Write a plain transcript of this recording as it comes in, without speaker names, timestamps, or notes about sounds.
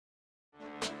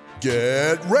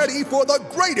Get ready for the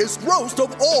greatest roast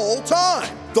of all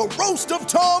time, the Roast of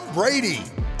Tom Brady,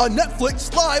 a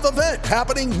Netflix live event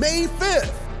happening May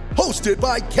 5th. Hosted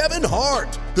by Kevin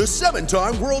Hart, the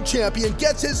 7-time world champion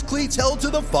gets his cleats held to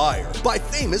the fire by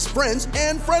famous friends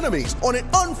and frenemies on an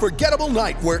unforgettable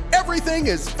night where everything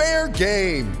is fair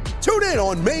game. Tune in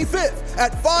on May 5th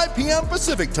at 5 p.m.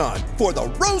 Pacific time for the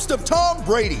Roast of Tom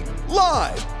Brady,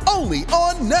 live only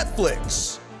on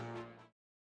Netflix.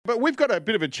 But we've got a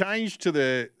bit of a change to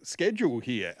the schedule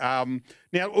here.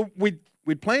 Now,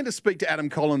 we plan to speak to Adam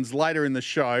Collins later in the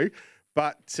show,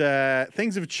 but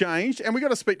things have changed, and we've got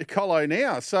to speak to Colo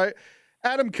now. So,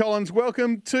 Adam Collins,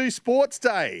 welcome to Sports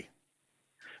Day.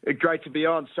 Great to be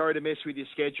on. Sorry to mess with your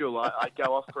schedule. I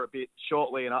go off for a bit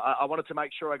shortly, and I wanted to make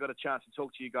sure I got a chance to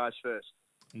talk to you guys first.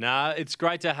 No, it's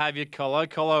great to have you, Colo.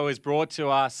 Colo is brought to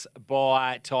us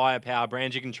by Tyre Power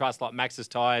brands you can trust, like Maxxis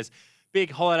Tyres. Big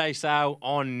holiday sale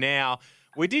on now.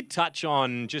 We did touch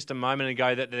on just a moment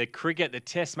ago that the cricket, the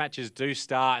test matches do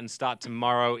start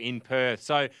tomorrow in Perth.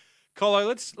 So, Colo,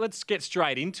 let's get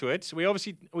straight into it.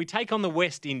 We take on the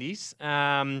West Indies.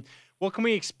 What can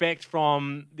we expect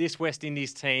from this West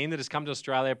Indies team that has come to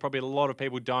Australia? Probably a lot of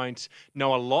people don't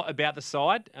know a lot about the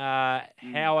side.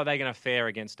 How are they going to fare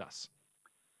against us?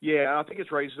 Yeah, I think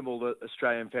it's reasonable that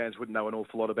Australian fans wouldn't know an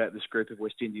awful lot about this group of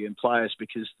West Indian players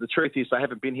because the truth is they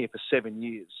haven't been here for 7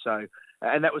 years.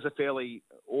 And that was a fairly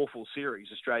awful series.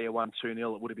 Australia won 2-0.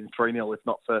 It would have been 3-0 if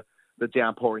not for the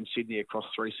downpour in Sydney across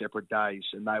 3 separate days.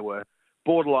 And they were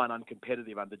borderline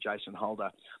uncompetitive under Jason Holder.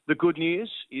 The good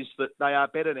news is that they are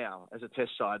better now as a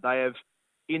test side. They have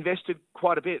invested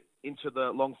quite a bit into the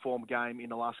long-form game in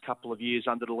the last couple of years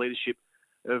under the leadership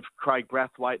of Craig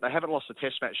Brathwaite. They haven't lost a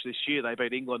test match this year. They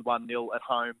beat England 1-0 at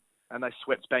home and they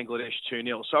swept Bangladesh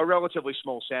 2-0. So a relatively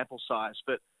small sample size,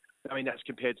 but I mean, that's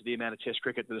compared to the amount of test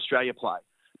cricket that Australia play.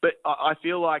 But I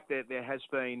feel like there has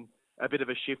been a bit of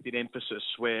a shift in emphasis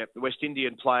where the West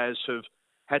Indian players have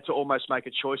had to almost make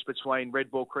a choice between red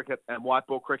ball cricket and white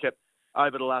ball cricket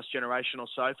over the last generation or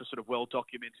so for sort of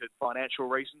well-documented financial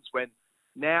reasons, when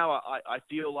now I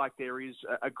feel like there is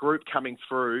a group coming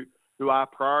through who are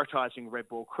prioritising red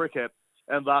ball cricket,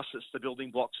 and thus it's the building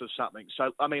blocks of something.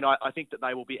 So, I mean, I think that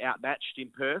they will be outmatched in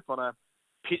Perth on a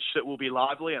pitch that will be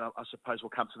lively, and I suppose we'll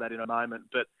come to that in a moment.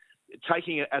 But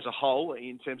taking it as a whole,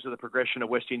 in terms of the progression of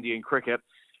West Indian cricket,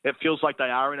 it feels like they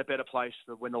are in a better place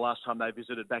than when the last time they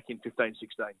visited back in 15-16.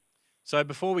 So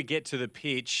before we get to the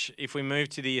pitch, if we move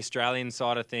to the Australian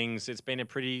side of things, it's been a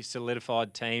pretty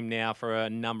solidified team now for a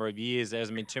number of years. There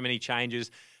hasn't been too many changes.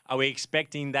 Are we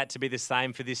expecting that to be the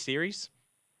same for this series?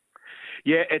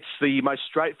 Yeah, it's the most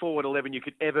straightforward 11 you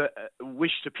could ever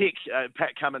wish to pick.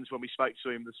 Pat Cummins, when we spoke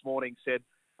to him this morning, said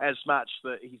as much,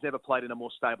 that he's never played in a more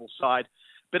stable side.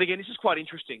 But again, this is quite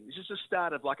interesting. This is the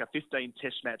start of like a 15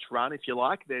 test match run, if you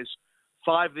like. There's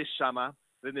 5 this summer.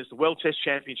 Then there's the World Test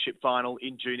Championship final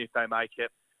in June if they make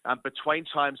it. Between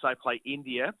times they play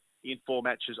India in 4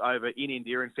 matches over in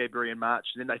India in February and March.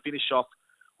 And then they finish off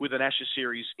with an Ashes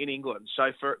series in England. So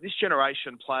for this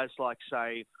generation, players like,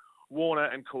 say, Warner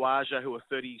and Khawaja, who are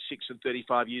 36 and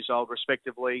 35 years old,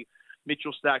 respectively,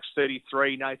 Mitchell Starc's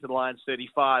 33, Nathan Lyon's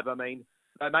 35. I mean,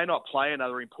 they may not play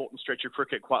another important stretch of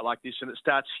cricket quite like this, and it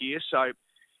starts here. So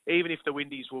even if the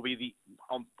Windies will be,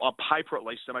 on paper at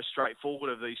least, the most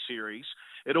straightforward of these series,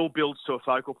 it all builds to a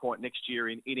focal point next year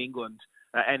in England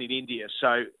and in India.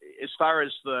 So as far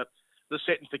as the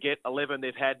set and forget 11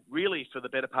 they've had really for the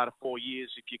better part of 4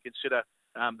 years, if you consider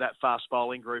that fast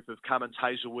bowling group of Cummins,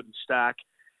 Hazelwood and Starc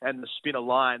and the spinner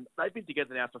line, they've been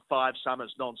together now for 5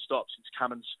 summers non-stop since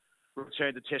Cummins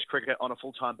returned to Test cricket on a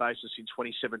full-time basis in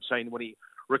 2017 when he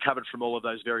recovered from all of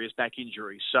those various back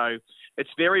injuries. So it's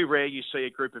very rare you see a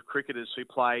group of cricketers who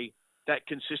play that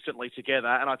consistently together,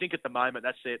 and I think at the moment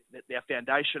that's their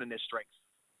foundation and their strength.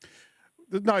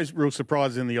 There's no real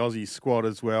surprises in the Aussie squad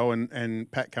as well, and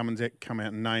Pat Cummins come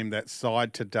out and named that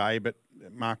side today, but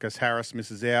Marcus Harris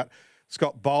misses out.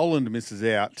 Scott Boland misses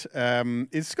out.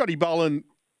 Is Scotty Boland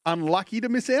unlucky to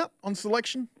miss out on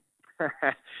selection?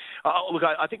 Look,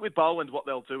 I think with Boland, what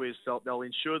they'll do is they'll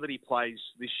ensure that he plays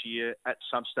this year at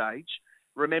some stage,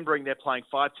 remembering they're playing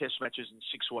 5 test matches in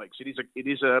 6 weeks. It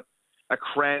is a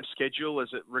cramped schedule, as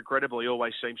it regrettably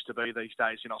always seems to be these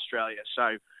days in Australia.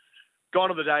 So gone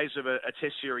are the days of a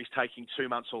test series taking 2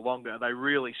 months or longer. They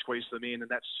really squeeze them in, and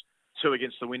that's 2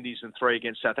 against the Windies and 3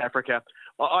 against South Africa.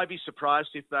 I'd be surprised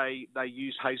if they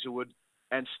use Hazelwood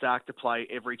and Starc to play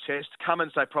every test.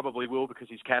 Cummins, they probably will because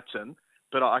he's captain,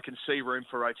 but I can see room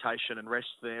for rotation and rest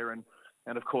there. And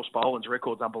of course, Boland's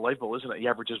record's unbelievable, isn't it? He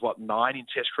averages, 9 in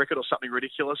Test cricket or something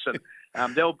ridiculous.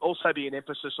 And there'll also be an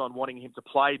emphasis on wanting him to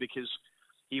play because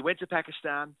he went to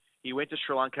Pakistan. He went to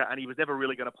Sri Lanka and he was never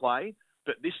really going to play.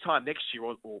 But this time next year,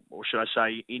 or should I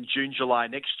say in June, July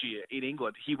next year in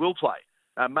England, he will play,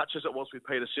 much as it was with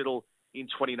Peter Siddle in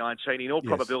 2019. In all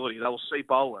probability, they will see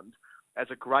Boland as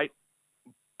a great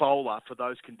bowler for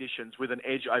those conditions with an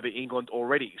edge over England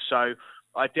already. So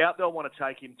I doubt they'll want to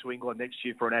take him to England next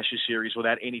year for an Ashes series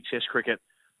without any Test cricket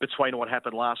between what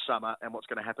happened last summer and what's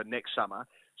going to happen next summer.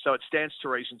 So it stands to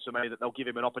reason to me that they'll give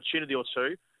him an opportunity or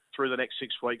two through the next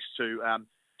 6 weeks to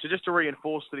just to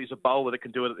reinforce that he's a bowler that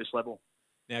can do it at this level.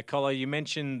 Now, Colo, you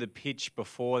mentioned the pitch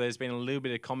before. There's been a little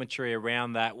bit of commentary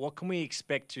around that. What can we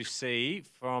expect to see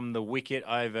from the wicket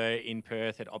over in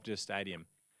Perth at Optus Stadium?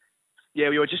 Yeah,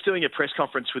 we were just doing a press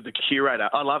conference with the curator.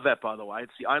 I love that, by the way.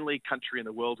 It's the only country in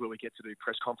the world where we get to do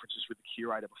press conferences with the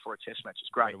curator before a test match. It's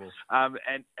great. I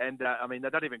mean, they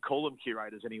don't even call them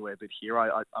curators anywhere but here.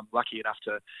 I'm lucky enough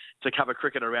to cover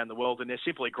cricket around the world, and they're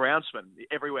simply groundsmen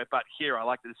everywhere but here. I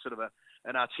like this sort of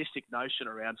an artistic notion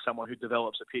around someone who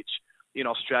develops a pitch in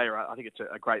Australia. I think it's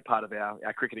a great part of our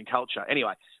cricketing culture.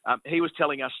 Anyway, he was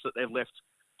telling us that they've left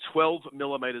 12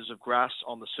 millimetres of grass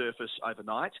on the surface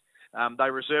overnight. They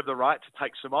reserve the right to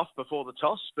take some off before the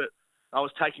toss, but I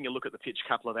was taking a look at the pitch a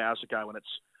couple of hours ago, and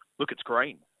it's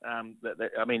green. I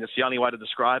mean, it's the only way to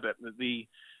describe it. The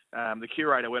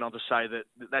curator went on to say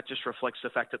that just reflects the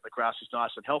fact that the grass is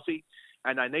nice and healthy,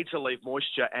 and they need to leave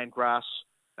moisture and grass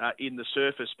in the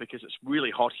surface because it's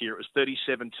really hot here. It was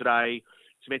 37 today.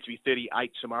 It's meant to be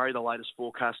 38 tomorrow, the latest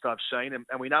forecast I've seen.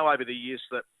 And we know over the years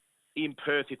that in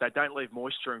Perth, if they don't leave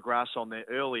moisture and grass on there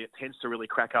early, it tends to really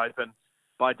crack open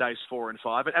by days 4 and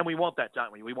 5. And we want that,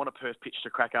 don't we? We want a Perth pitch to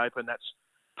crack open. That's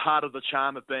part of the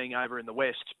charm of being over in the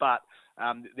West. But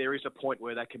there is a point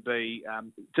where that can be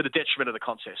to the detriment of the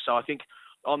contest. So I think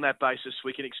on that basis,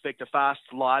 we can expect a fast,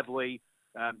 lively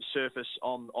surface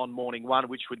on morning one,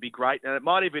 which would be great. And it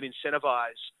might even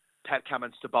incentivise Pat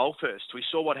Cummins to bowl first. We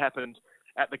saw what happened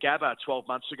at the Gabba 12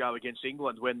 months ago against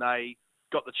England when they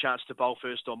got the chance to bowl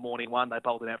first on morning one. They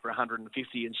bowled it out for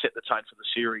 150 and set the tone for the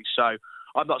series. So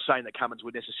I'm not saying that Cummins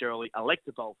would necessarily elect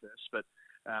to bowl first, but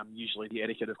usually the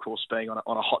etiquette, of course, being on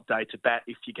a hot day to bat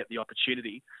if you get the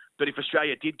opportunity. But if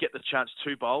Australia did get the chance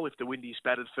to bowl, if the Windies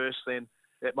batted first, then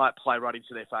it might play right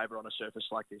into their favour on a surface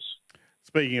like this.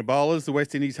 Speaking of bowlers, the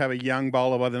West Indies have a young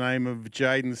bowler by the name of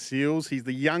Jayden Seales. He's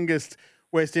the youngest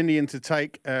West Indian to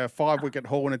take a 5-wicket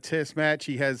haul in a test match.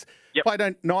 He has played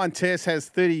 9 tests, has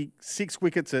 36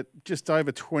 wickets at just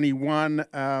over 21.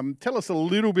 Tell us a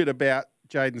little bit about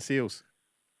Jayden Seales.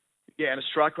 Yeah, and a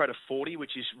strike rate of 40,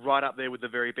 which is right up there with the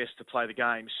very best to play the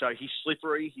game. So he's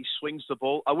slippery, he swings the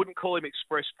ball. I wouldn't call him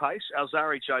express pace.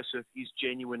 Alzarri Joseph is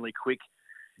genuinely quick.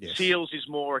 Yes. Seales is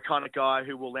more a kind of guy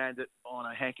who will land it on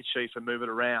a handkerchief and move it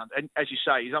around. And as you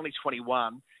say, he's only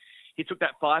 21. He took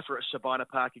that fifer at Sabina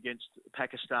Park against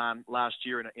Pakistan last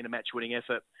year in a match-winning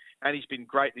effort, and he's been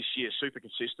great this year, super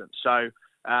consistent. So,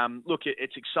 look,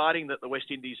 it's exciting that the West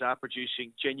Indies are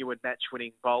producing genuine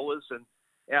match-winning bowlers, and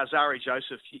Alzarri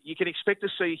Joseph, you can expect to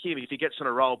see him, if he gets on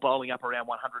a roll, bowling up around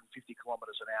 150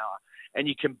 kilometres an hour. And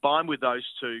you combine with those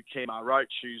two, Kemar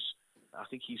Roach, who's, I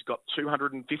think he's got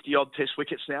 250-odd test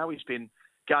wickets now. He's been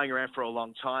going around for a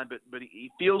long time, but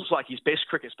he feels like his best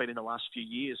cricket's been in the last few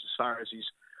years as far as his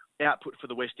output for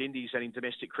the West Indies and in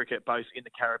domestic cricket, both in the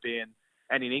Caribbean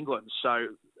and in England. So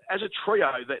as a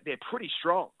trio, they're pretty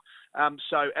strong.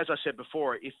 So as I said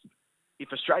before,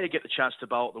 if Australia get the chance to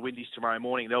bowl at the Windies tomorrow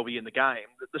morning, they'll be in the game.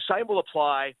 The same will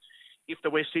apply if the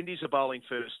West Indies are bowling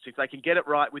first. If they can get it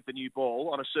right with the new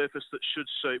ball on a surface that should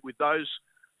suit, with those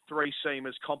three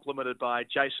seamers complemented by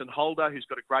Jason Holder, who's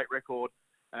got a great record,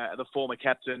 the former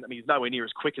captain. I mean, he's nowhere near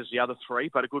as quick as the other three,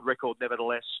 but a good record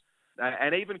nevertheless.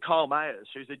 And even Kyle Mayers,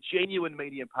 who's a genuine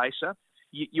medium pacer.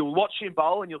 You'll watch him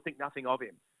bowl and you'll think nothing of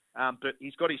him. But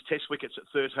he's got his test wickets at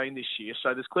 13 this year,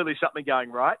 so there's clearly something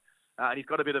going right. And he's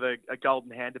got a bit of a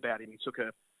golden hand about him. He took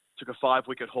a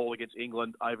 5-wicket haul against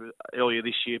England earlier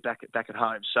this year back at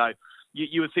home. So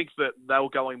you would think that they'll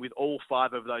go in with all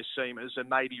 5 of those seamers and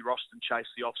maybe Roston Chase,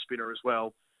 the off-spinner as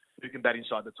well, who can bat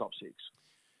inside the top 6.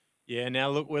 Yeah, now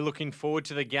look, we're looking forward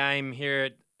to the game here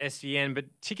at SEN, but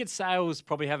ticket sales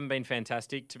probably haven't been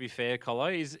fantastic, to be fair, Colo.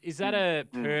 Is that a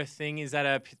Perth thing? Is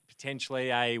that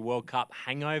potentially a World Cup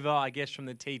hangover, I guess, from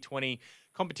the T20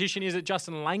 competition? Is it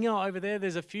Justin Langer over there?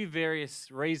 There's a few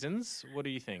various reasons. What do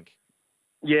you think?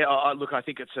 Yeah, look, I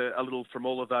think it's a little from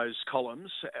all of those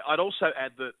columns. I'd also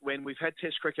add that when we've had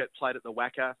Test cricket played at the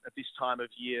WACA at this time of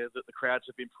year, that the crowds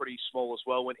have been pretty small as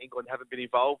well when England haven't been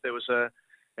involved. There was a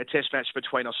Test match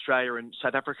between Australia and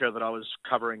South Africa that I was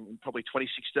covering in probably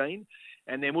 2016,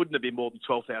 and there wouldn't have been more than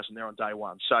 12,000 there on day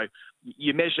one. So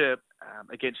you measure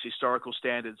against historical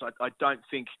standards. I don't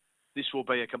think this will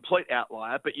be a complete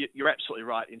outlier. But you're absolutely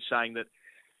right in saying that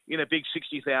in a big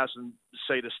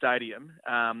 60,000-seater stadium,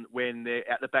 when they're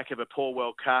at the back of a poor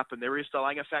World Cup and there is the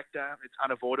Langer factor, it's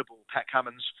unavoidable. Pat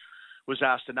Cummins was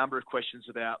asked a number of questions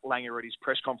about Langer at his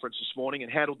press conference this morning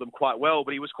and handled them quite well,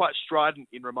 but he was quite strident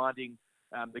in reminding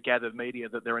the gathered media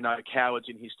that there are no cowards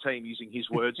in his team, using his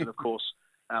words. And, of course,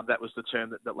 that was the term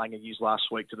that Langer used last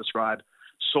week to describe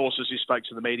sources who spoke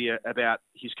to the media about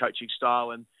his coaching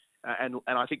style. And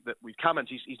I think that with Cummins,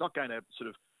 he's not going to sort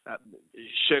of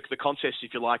shirk the contest,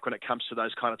 if you like, when it comes to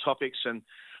those kind of topics. And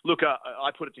look,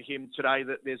 I put it to him today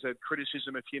that there's a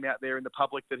criticism of him out there in the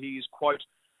public that he is, quote,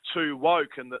 too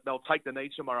woke, and that they'll take the knee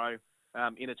tomorrow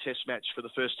in a test match for the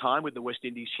first time with the West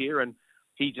Indies here. And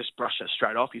he just brushed it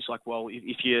straight off. He's like, well,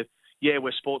 if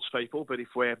we're sports people, but if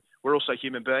we're also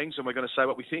human beings and we're going to say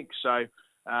what we think. So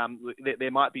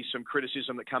there might be some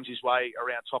criticism that comes his way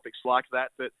around topics like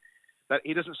that, but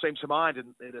he doesn't seem to mind,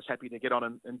 and they're just happy to get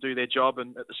on and do their job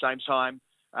and at the same time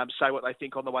say what they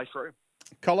think on the way through.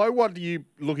 Colo, what are you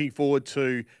looking forward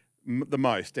to the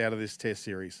most out of this test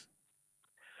series?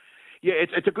 Yeah,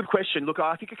 it's a good question. Look,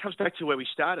 I think it comes back to where we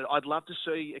started. I'd love to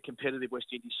see a competitive West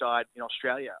Indies side in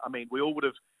Australia. I mean, we all would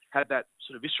have had that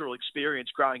sort of visceral experience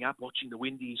growing up watching the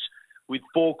Windies with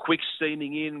 4 quicks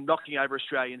steaming in, knocking over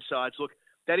Australian sides. Look,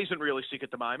 that isn't realistic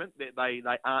at the moment. They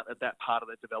aren't at that part of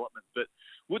their development. But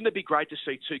wouldn't it be great to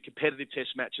see 2 competitive test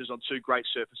matches on 2 great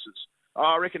surfaces?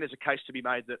 I reckon there's a case to be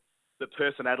made that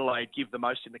Perth and Adelaide give the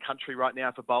most in the country right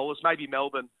now for bowlers. Maybe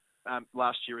Melbourne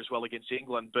last year as well against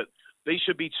England. But these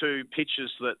should be 2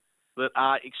 pitches that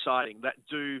are exciting, that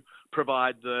do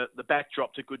provide the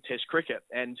backdrop to good test cricket.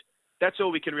 And that's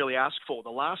all we can really ask for. The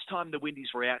last time the Windies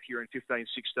were out here in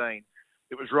 15-16,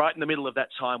 it was right in the middle of that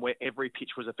time where every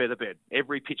pitch was a featherbed.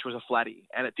 Every pitch was a flatty.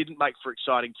 And it didn't make for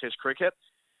exciting test cricket.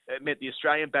 It meant the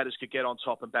Australian batters could get on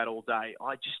top and bat all day.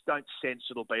 I just don't sense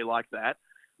it'll be like that.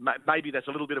 Maybe that's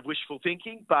a little bit of wishful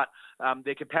thinking, but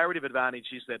their comparative advantage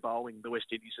is their bowling, the West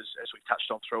Indies, as we've touched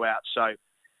on throughout. So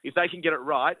if they can get it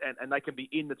right and they can be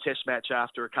in the test match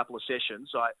after a couple of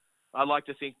sessions, I like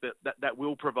to think that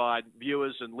will provide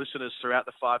viewers and listeners throughout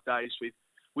the 5 days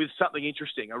with something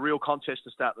interesting, a real contest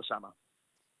to start the summer.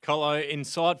 Colo,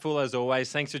 insightful as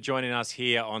always. Thanks for joining us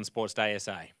here on Sports Day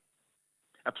SA.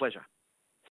 A pleasure.